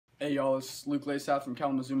Hey y'all, it's Luke Laysouth from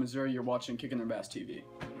Kalamazoo, Missouri. You're watching Kicking Their Bass TV.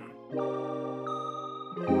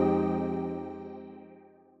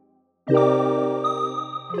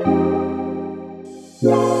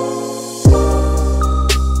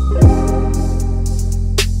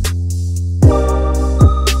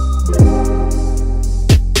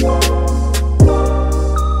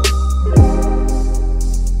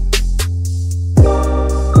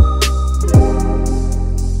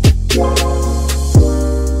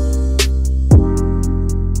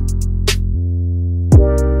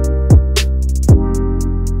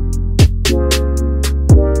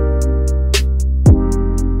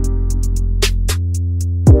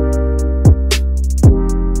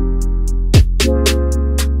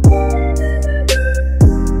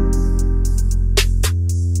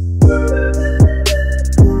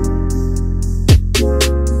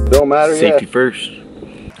 Don't matter Safety yet. first.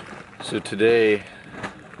 So today,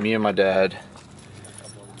 me and my dad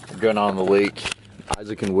are going on the lake.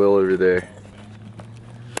 Isaac and Will over there.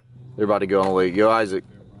 They're about to go on the lake. Yo, Isaac.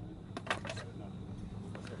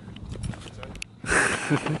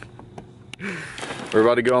 We're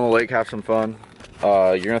about to go on the lake, have some fun.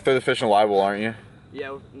 You're gonna throw the fish in a live well, aren't you?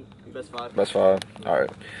 Yeah, best five. Best five. All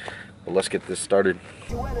right. Well, let's get this started.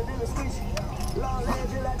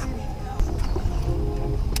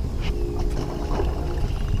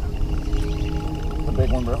 A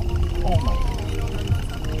big one, bro. Oh my.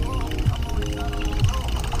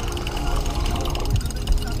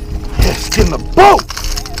 Yes, get in the boat!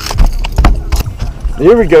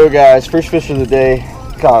 Here we go, guys. First fish of the day.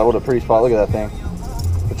 God, what a pretty spot. Look at that thing.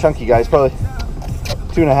 The chunky guys, probably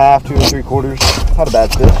 2.5, 2 3/4. Not a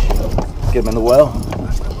bad fish. Get him in the well.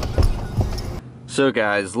 So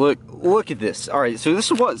guys, look at this. All right, so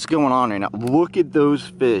this is what's going on right now. Look at those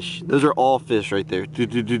fish. Those are all fish right there.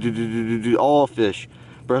 All fish.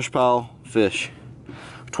 Brush pile fish.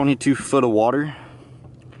 22 foot of water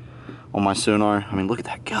on my sonar. I mean, look at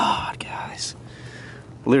that. God, guys.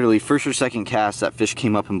 Literally, first or second cast, that fish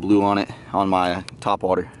came up and blew on it on my top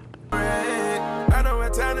water. I don't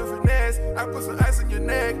have time to finesse. I put some ice in your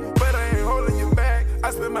neck, but I ain't holding you back.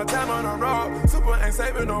 I spend my time on a road, super ain't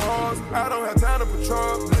saving no horse. I don't have time to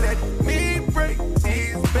patrol. Let me break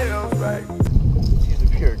these bills right. He's a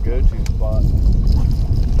pure go-to spot.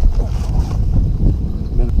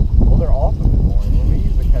 Well, they're off in the morning. When we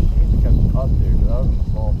used to catch them up there, but that was in the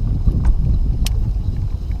fall.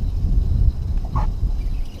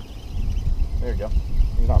 There you go.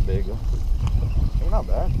 He's not big though. He's not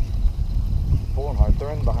bad. Pull him hard. Throw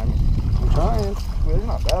him behind me. I'm trying. Well, he's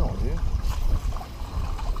not a bad one, dude.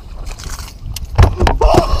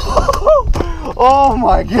 Oh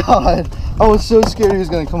my god! I was so scared he was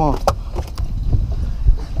gonna come off.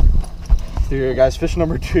 Here, guys, fish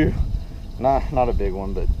number 2. Not a big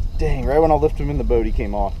one, but dang, right when I lifted him in the boat, he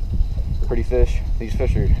came off. Pretty fish. These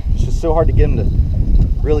fish are, it's just so hard to get him to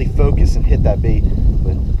really focus and hit that bait.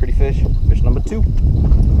 But pretty fish. Fish number 2.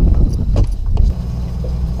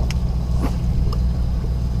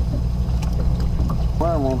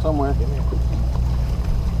 Find one somewhere.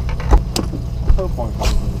 Toe point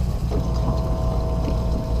comes in.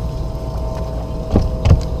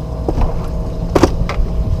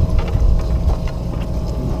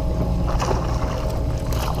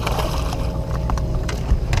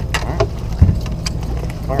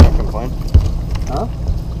 I'm not gonna complain. Huh?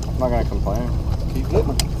 I'm not gonna complain. Keep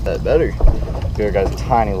flipping. That better. Here, guys,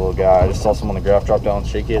 tiny little guy. I just saw someone on the graph drop down,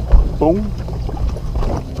 shake it. Boom.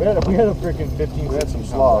 We had a freaking 15. We had some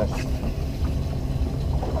slob. Should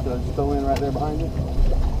I just throw in right there behind you?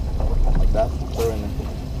 Like that. Throw in there.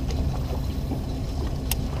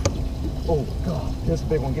 Oh god, this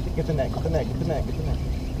big one. Get the net. Get the net. Get the net. Get the net.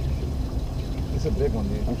 It's a big one,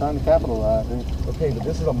 dude. I'm trying to capitalize, dude. Okay, but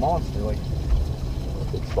this is a monster. Like,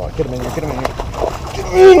 good spot. Get him in here. Get him in here. Get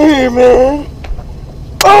him in here, man.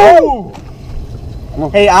 Oh!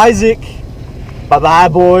 Hey, Isaac. Bye bye,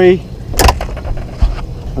 boy.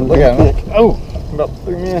 Look at him. Oh, about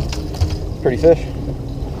 3 minutes. Pretty fish.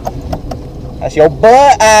 That's your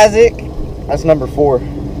butt, Isaac. That's number 4.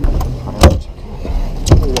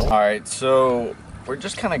 All right, so we're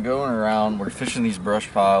just kind of going around. We're fishing these brush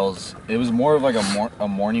piles. It was more of like a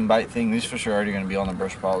morning bite thing. These fish are already going to be on the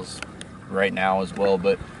brush piles right now as well.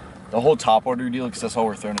 But the whole topwater deal, because that's all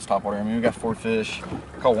we're throwing is topwater. I mean, we got 4 fish.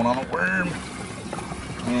 Caught one on a worm.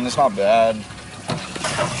 I mean, it's not bad.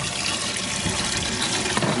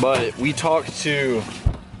 But we talked to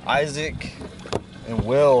Isaac and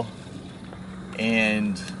Will,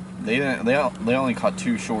 and they only caught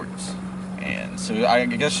 2 shorts. And so I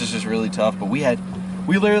guess it's just really tough. But we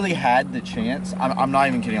literally had the chance. I'm not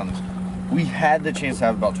even kidding on this. We had the chance to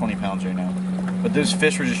have about 20 pounds right now. But those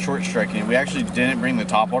fish were just short striking. We actually didn't bring the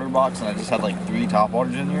topwater box, and I just had like 3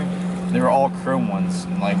 topwaters in here. They were all chrome ones,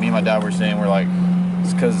 and like me and my dad were saying, we're like,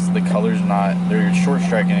 it's because the color's not, they're short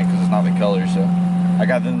striking it because it's not the color. So I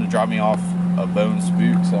got them to drop me off a bone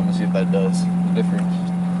spook, so I'm gonna see if that does the difference.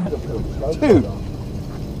 Dude,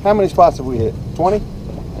 how many spots have we hit? 20?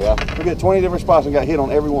 Yeah. We got 20 different spots and got hit on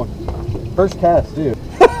every one. First cast, dude.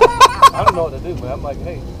 I don't know what to do, man. I'm like,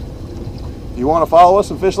 hey. You want to follow us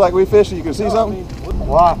and fish like we fish so you can see something?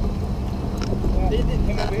 Why? They didn't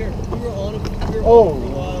come over here. We were on them. We were Oh. on them for a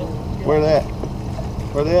while. Where they at?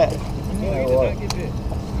 Where they at? No, you did not get bit.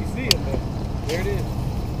 You see it, man. There it is.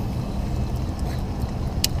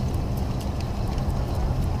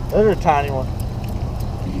 Those are a tiny one.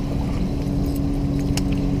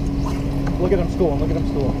 Look at them schooling, look at them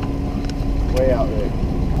schooling. Way out there.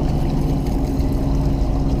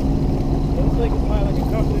 Looks like it's probably like a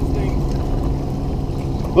confidence thing.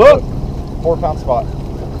 Look! 4-pound spot.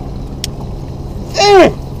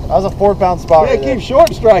 Damn it! That was a 4-pound spot. Yeah, right there. keep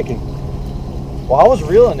short striking. Well, I was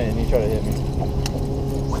reeling it and he tried to hit me.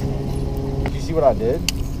 Did you see what I did?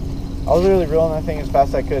 I was literally reeling that thing as fast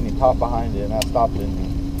as I could and he popped behind it and I stopped it.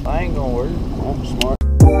 I ain't gonna worry. Oh, smart.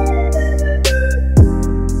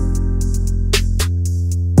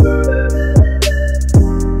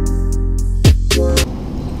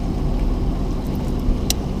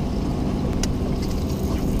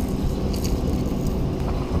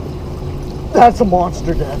 That's a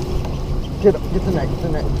monster, Dad. Get up, get the neck, get the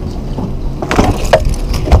neck.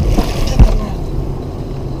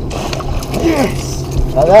 Yes!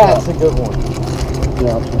 Now that's a good one.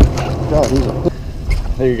 Yeah. God, he's a...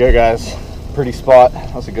 There you go, guys. Pretty spot.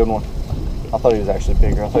 That's a good one. I thought he was actually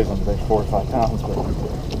bigger. I thought he was going to be 4 or 5 pounds, but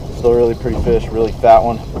still really pretty fish, really fat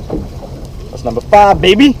one. That's number 5,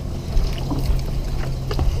 baby.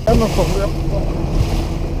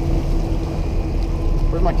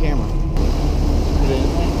 Where's my camera?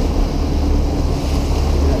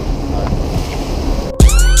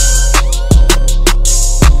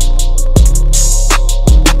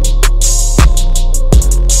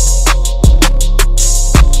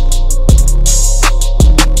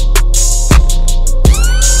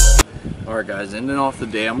 Alright guys, ending off the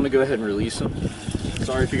day, I'm going to go ahead and release them.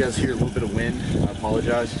 Sorry if you guys hear a little bit of wind, I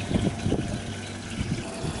apologize.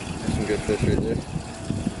 There's some good fish right there.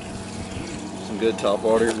 Some good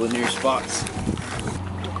topwater Lanier spots.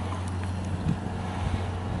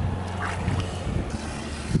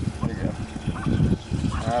 There you go.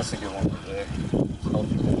 That's a good one right there.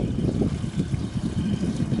 Healthy one.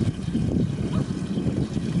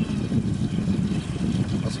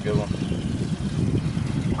 That's a good one.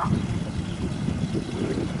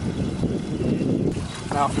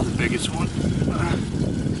 Now for the biggest one.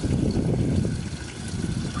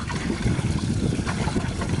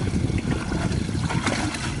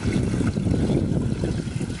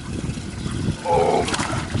 Oh my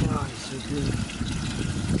God, he's so good.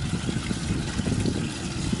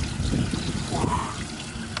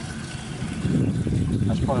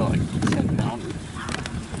 That's probably like 10 pounders.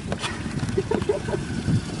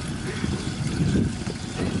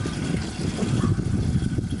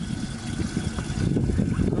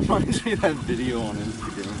 Reminds me of that video on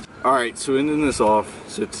Instagram. Alright, so ending this off,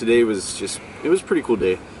 so today was just, it was a pretty cool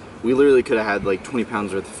day. We literally could have had like 20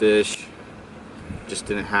 pounds worth of fish. Just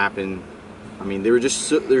didn't happen. I mean, they were just,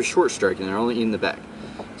 they were short striking, they're only eating the back.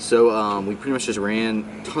 So we pretty much just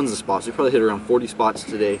ran tons of spots. We probably hit around 40 spots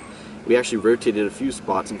today. We actually rotated a few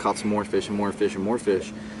spots and caught some more fish and more fish and more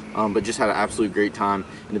fish. But just had an absolute great time.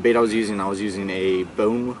 And the bait I was using a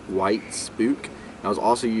bone white spook. I was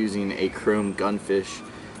also using a Crome GunFish.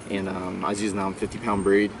 And I was using that on 50-pound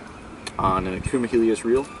braid on an Okuma Helios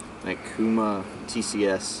reel and a Okuma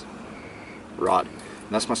TCS rod. And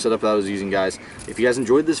that's my setup that I was using, guys. If you guys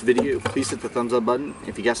enjoyed this video, please hit the thumbs up button.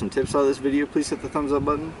 If you got some tips out of this video, please hit the thumbs up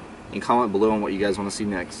button and comment below on what you guys want to see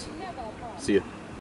next. See ya.